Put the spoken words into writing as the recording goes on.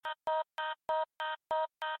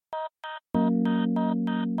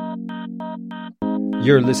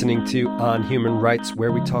You're listening to On Human Rights,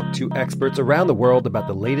 where we talk to experts around the world about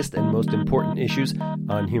the latest and most important issues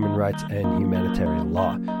on human rights and humanitarian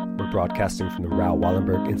law. We're broadcasting from the Raoul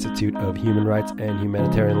Wallenberg Institute of Human Rights and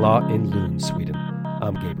Humanitarian Law in Lund, Sweden.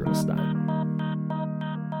 I'm Gabriel Stein.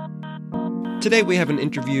 Today we have an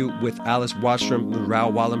interview with Alice Wadström from the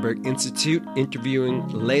Raoul Wallenberg Institute, interviewing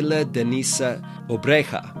Leila Denisa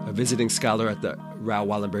Obreja, a visiting scholar at the Raoul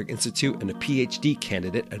Wallenberg Institute and a PhD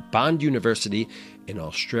candidate at Bond University in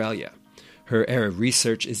Australia. Her area of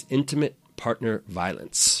research is intimate partner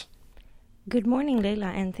violence. Good morning,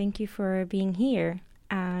 Leila, and thank you for being here.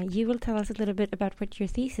 You will tell us a little bit about what your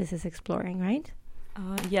thesis is exploring, right?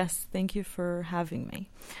 Yes, thank you for having me.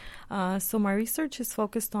 So my research is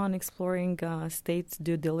focused on exploring states'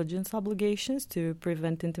 due diligence obligations to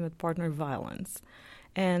prevent intimate partner violence.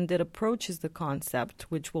 And it approaches the concept,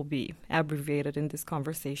 which will be abbreviated in this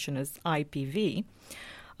conversation as IPV,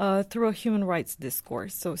 through a human rights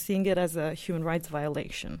discourse, so seeing it as a human rights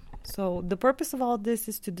violation. So the purpose of all this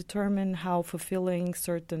is to determine how fulfilling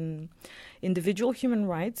certain individual human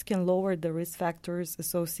rights can lower the risk factors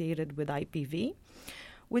associated with IPV,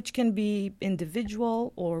 which can be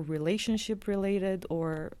individual or relationship-related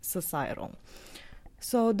or societal.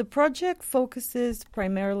 So the project focuses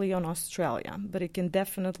primarily on Australia, but it can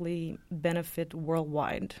definitely benefit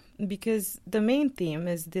worldwide because the main theme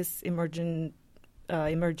is this emerging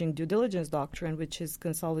due diligence doctrine, which is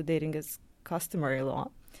consolidating as customary law.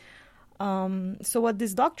 So what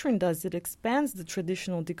this doctrine does, it expands the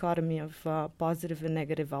traditional dichotomy of positive and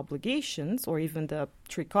negative obligations, or even the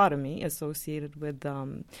trichotomy associated with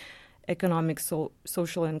economic,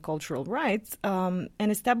 social, and cultural rights, and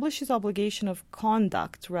establishes obligation of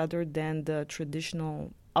conduct rather than the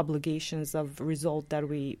traditional obligations of result that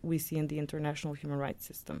we see in the international human rights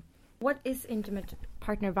system. What is intimate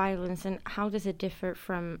partner violence, and how does it differ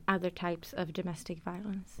from other types of domestic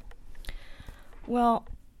violence? Well,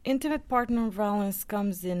 intimate partner violence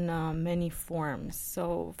comes in many forms.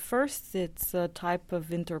 So first, it's a type of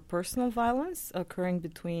interpersonal violence occurring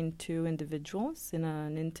between two individuals in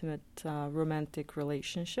an intimate romantic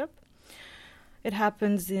relationship. It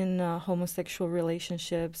happens in homosexual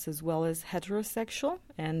relationships as well as heterosexual.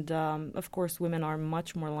 And, of course, women are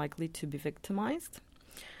much more likely to be victimized.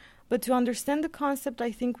 But to understand the concept,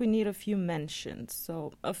 I think we need a few mentions.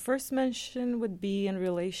 So a first mention would be in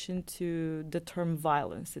relation to the term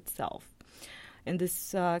violence itself. In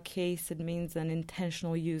this case, it means an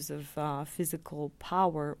intentional use of physical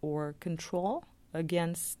power or control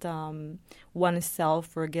against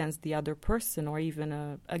oneself or against the other person, or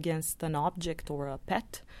even against an object or a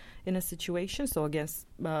pet in a situation, so against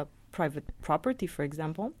private property, for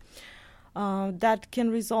example. That can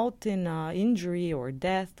result in injury or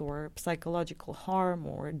death or psychological harm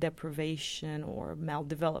or deprivation or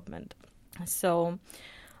maldevelopment. So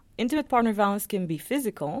intimate partner violence can be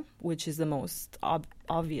physical, which is the most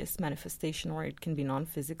obvious manifestation, or it can be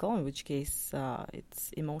non-physical, in which case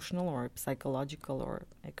it's emotional or psychological or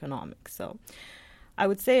economic. So I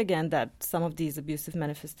would say again that some of these abusive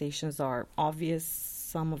manifestations are obvious.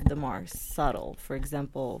 Some of them are subtle, for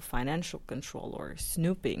example, financial control or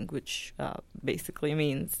snooping, which basically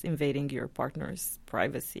means invading your partner's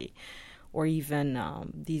privacy, or even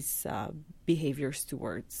these behaviors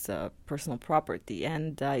towards personal property.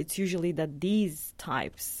 And it's usually that these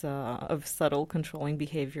types of subtle controlling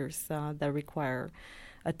behaviors that require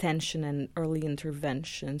attention and early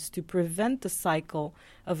interventions to prevent the cycle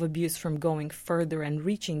of abuse from going further and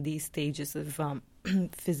reaching these stages of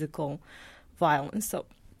physical violence. So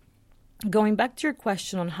going back to your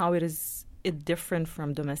question on how it different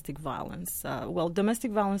from domestic violence. Well,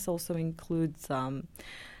 domestic violence also includes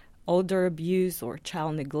elder abuse or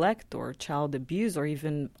child neglect or child abuse or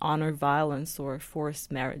even honor violence or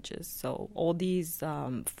forced marriages. So all these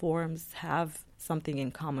forms have something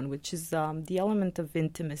in common, which is the element of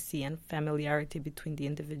intimacy and familiarity between the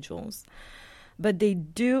individuals. But they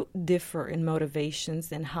do differ in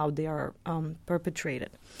motivations and how they are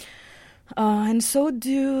perpetrated. And so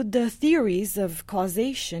do the theories of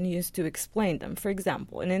causation used to explain them. For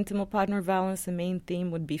example, in intimate partner violence, the main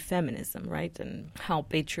theme would be feminism, right? And how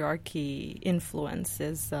patriarchy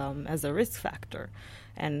influences as a risk factor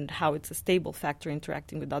and how it's a stable factor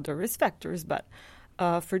interacting with other risk factors. But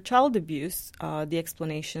for child abuse, the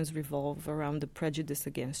explanations revolve around the prejudice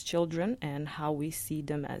against children and how we see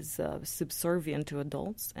them as subservient to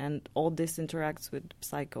adults. And all this interacts with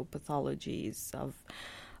psychopathologies of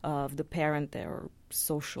the parent or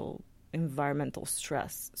social environmental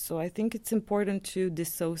stress. So I think it's important to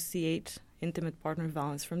dissociate intimate partner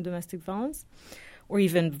violence from domestic violence, or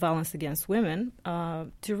even violence against women,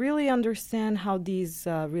 to really understand how these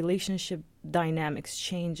relationship dynamics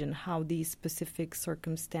change and how these specific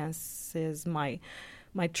circumstances might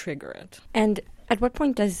trigger it. And at what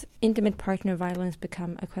point does intimate partner violence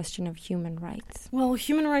become a question of human rights? Well,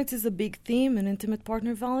 human rights is a big theme in intimate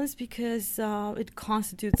partner violence because it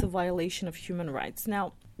constitutes a violation of human rights.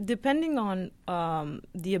 Now, depending on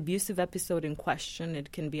the abusive episode in question,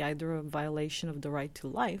 it can be either a violation of the right to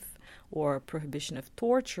life or a prohibition of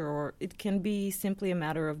torture, or it can be simply a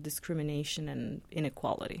matter of discrimination and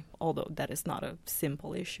inequality, although that is not a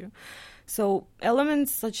simple issue. So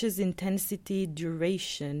elements such as intensity,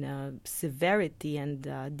 duration, severity, and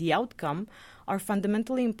the outcome are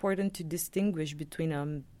fundamentally important to distinguish between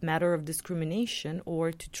a matter of discrimination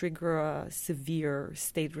or to trigger a severe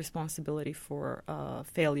state responsibility for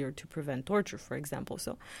failure to prevent torture, for example.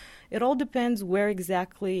 So it all depends where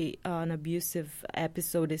exactly an abusive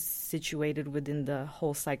episode is situated within the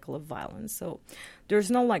whole cycle of violence. So there's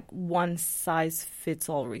no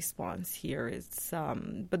one-size-fits-all response here.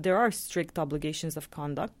 But there are strict obligations of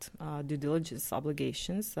conduct, due diligence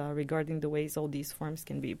obligations regarding the ways all these forms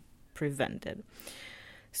can be prevented.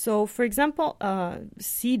 So, for example,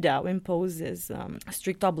 CEDAW imposes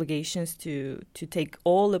strict obligations to take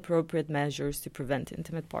all appropriate measures to prevent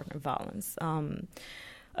intimate partner violence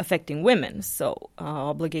affecting women. So,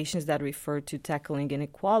 obligations that refer to tackling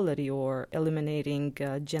inequality or eliminating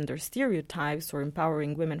gender stereotypes or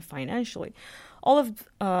empowering women financially. All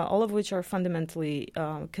of which are fundamentally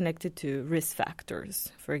connected to risk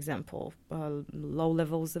factors. For example, low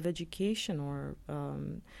levels of education or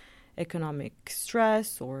economic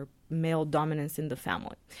stress or male dominance in the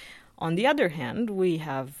family. On the other hand, we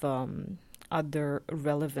have other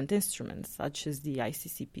relevant instruments such as the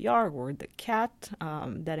ICCPR or the CAT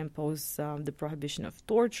that impose the prohibition of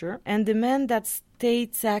torture and demand that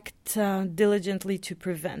states act diligently to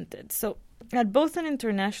prevent it. So at both an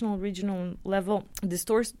international and regional level, this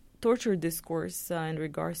torture discourse in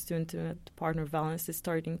regards to intimate partner violence is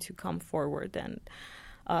starting to come forward, and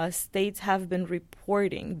states have been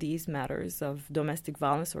reporting these matters of domestic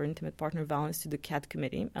violence or intimate partner violence to the CAT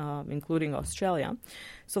Committee, including Australia.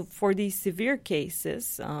 So for these severe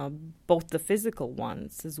cases, both the physical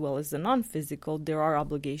ones as well as the non-physical, there are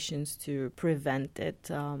obligations to prevent it,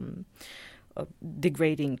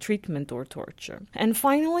 degrading treatment or torture. And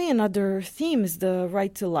finally, another theme is the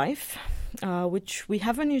right to life, which we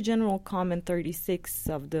have a new General Comment 36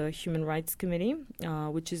 of the Human Rights Committee,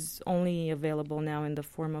 which is only available now in the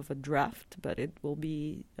form of a draft, but it will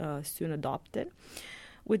be soon adopted,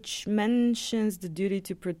 which mentions the duty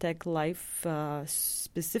to protect life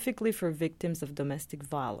specifically for victims of domestic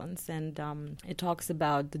violence. And it talks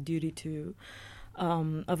about the duty to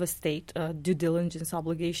of a state, due diligence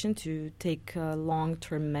obligation to take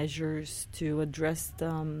long-term measures to address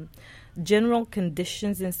general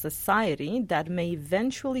conditions in society that may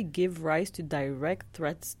eventually give rise to direct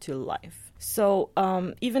threats to life. So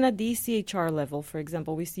even at the ECHR level, for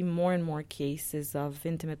example, we see more and more cases of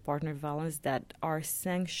intimate partner violence that are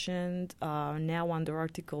sanctioned now under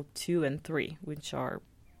Article 2 and 3, which are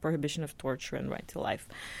prohibition of torture and right to life.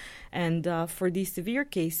 And for these severe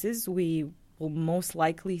cases, we will most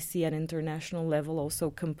likely see at international level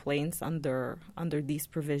also complaints under these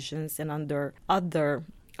provisions and under other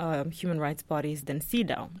human rights bodies than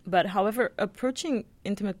CEDAW. But however, approaching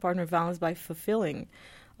intimate partner violence by fulfilling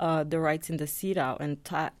the rights in the CEDAW and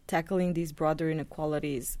tackling these broader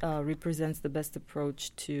inequalities represents the best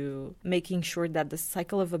approach to making sure that the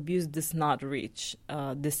cycle of abuse does not reach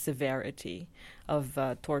this severity of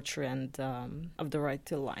torture and of the right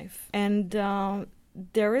to life. And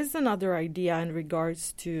there is another idea in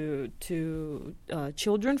regards to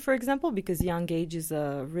children, for example, because young age is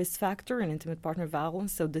a risk factor in intimate partner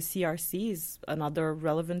violence. So the CRC is another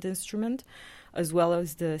relevant instrument, as well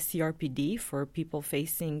as the CRPD for people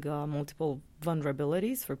facing multiple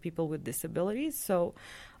vulnerabilities, for people with disabilities. So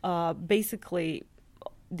basically,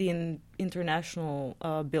 the International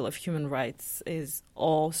Bill of Human Rights is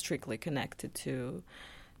all strictly connected to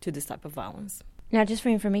this type of violence. Now, just for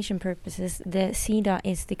information purposes, the CEDAW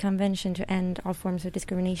is the Convention to End All Forms of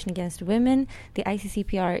Discrimination Against Women. The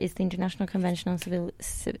ICCPR is the International Convention on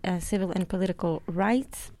Civil and Political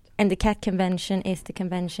Rights. And the CAT Convention is the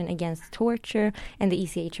Convention Against Torture. And the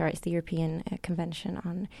ECHR is the European Convention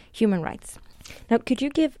on Human Rights. Now, could you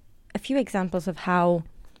give a few examples of how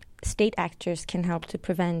state actors can help to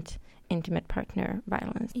prevent intimate partner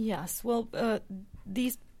violence? Yes. Well,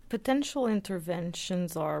 these potential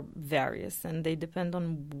interventions are various, and they depend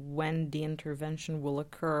on when the intervention will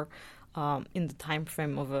occur in the time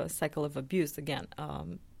frame of a cycle of abuse. Again,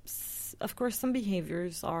 of course, some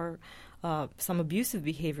behaviors are some abusive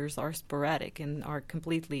behaviors are sporadic and are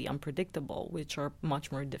completely unpredictable, which are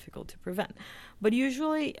much more difficult to prevent. But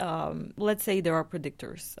usually, let's say there are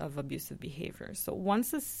predictors of abusive behavior. So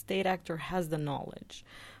once a state actor has the knowledge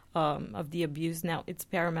of the abuse, now it's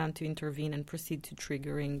paramount to intervene and proceed to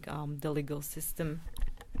triggering the legal system.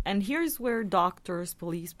 And here's where doctors,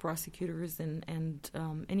 police, prosecutors, and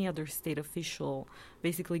any other state official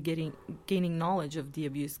basically gaining knowledge of the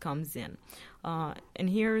abuse comes in. And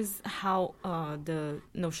here's how the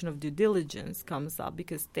notion of due diligence comes up,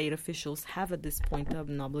 because state officials have at this point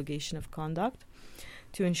an obligation of conduct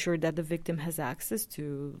to ensure that the victim has access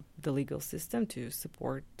to the legal system, to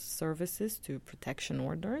support services, to protection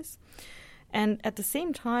orders. And at the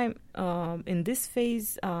same time, in this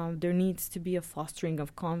phase, there needs to be a fostering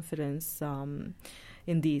of confidence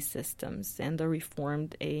in these systems and a reform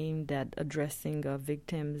aimed at addressing a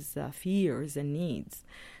victim's fears and needs.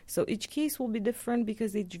 So each case will be different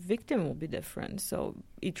because each victim will be different. So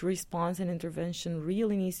each response and intervention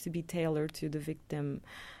really needs to be tailored to the victim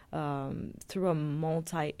through a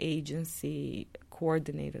multi-agency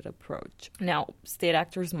coordinated approach. Now, state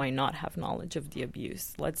actors might not have knowledge of the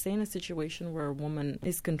abuse. Let's say in a situation where a woman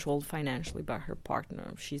is controlled financially by her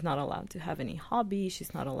partner. She's not allowed to have any hobby,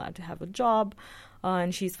 she's not allowed to have a job,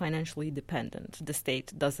 and she's financially dependent. The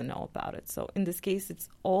state doesn't know about it. So in this case, it's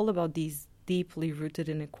all about these deeply rooted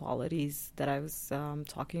inequalities that I was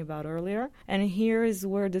talking about earlier. And here is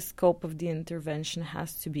where the scope of the intervention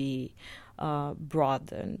has to be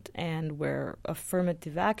broadened, and where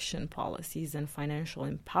affirmative action policies and financial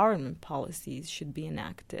empowerment policies should be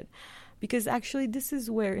enacted. Because actually this is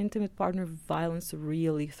where intimate partner violence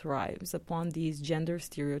really thrives, upon these gender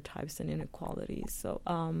stereotypes and inequalities. So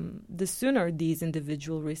the sooner these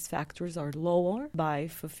individual risk factors are lower by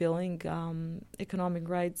fulfilling economic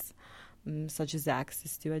rights, such as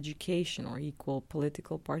access to education or equal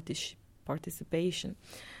political participation,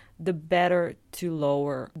 the better to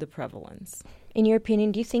lower the prevalence. In your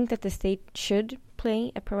opinion, do you think that the state should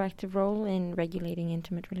play a proactive role in regulating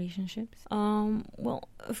intimate relationships? Well,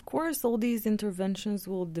 of course, all these interventions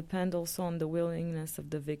will depend also on the willingness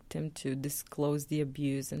of the victim to disclose the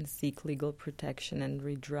abuse and seek legal protection and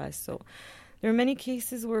redress. So there are many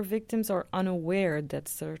cases where victims are unaware that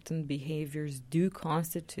certain behaviors do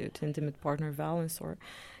constitute intimate partner violence, or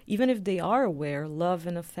even if they are aware, love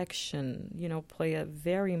and affection, play a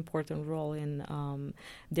very important role in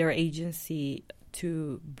their agency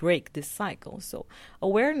to break this cycle. So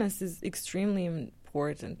awareness is extremely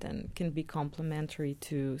important and can be complementary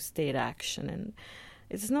to state action. And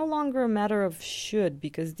it's no longer a matter of should,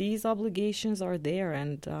 because these obligations are there,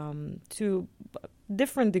 and to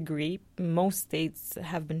different degree, most states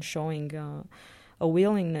have been showing a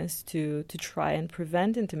willingness to try and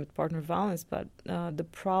prevent intimate partner violence. But the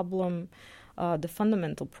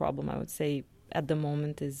fundamental problem, I would say, at the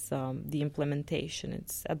moment is the implementation.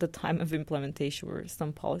 It's at the time of implementation where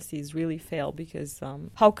some policies really fail because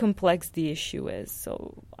how complex the issue is.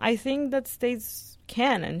 So I think that states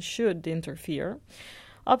can and should interfere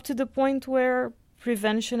up to the point where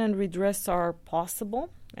prevention and redress are possible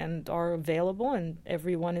and are available, and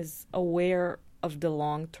everyone is aware of the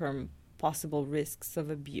long-term possible risks of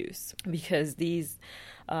abuse, because these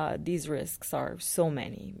risks are so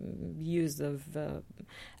many. Use of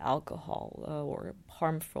alcohol or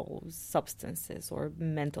harmful substances, or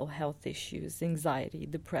mental health issues, anxiety,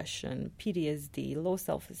 depression, PTSD, low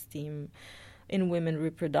self-esteem, in women,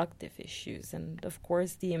 reproductive issues, and of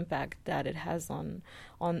course the impact that it has on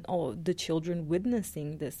all the children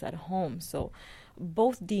witnessing this at home. So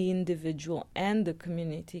both the individual and the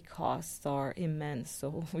community costs are immense.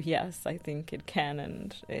 So yes, I think it can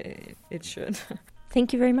and it should.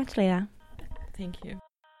 Thank you very much, Leila. Thank you.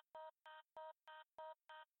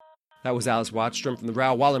 That was Alice Wahlström from the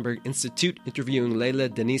Raoul Wallenberg Institute interviewing Leila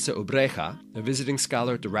Denisa Obreja, a visiting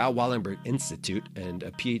scholar at the Raoul Wallenberg Institute and a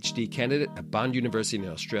PhD candidate at Bond University in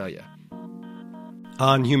Australia.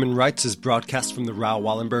 On Human Rights is broadcast from the Raoul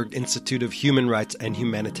Wallenberg Institute of Human Rights and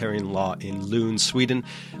Humanitarian Law in Lund, Sweden.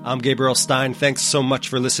 I'm Gabriel Stein. Thanks so much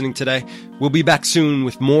for listening today. We'll be back soon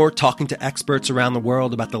with more, talking to experts around the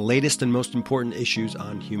world about the latest and most important issues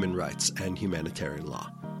on human rights and humanitarian law.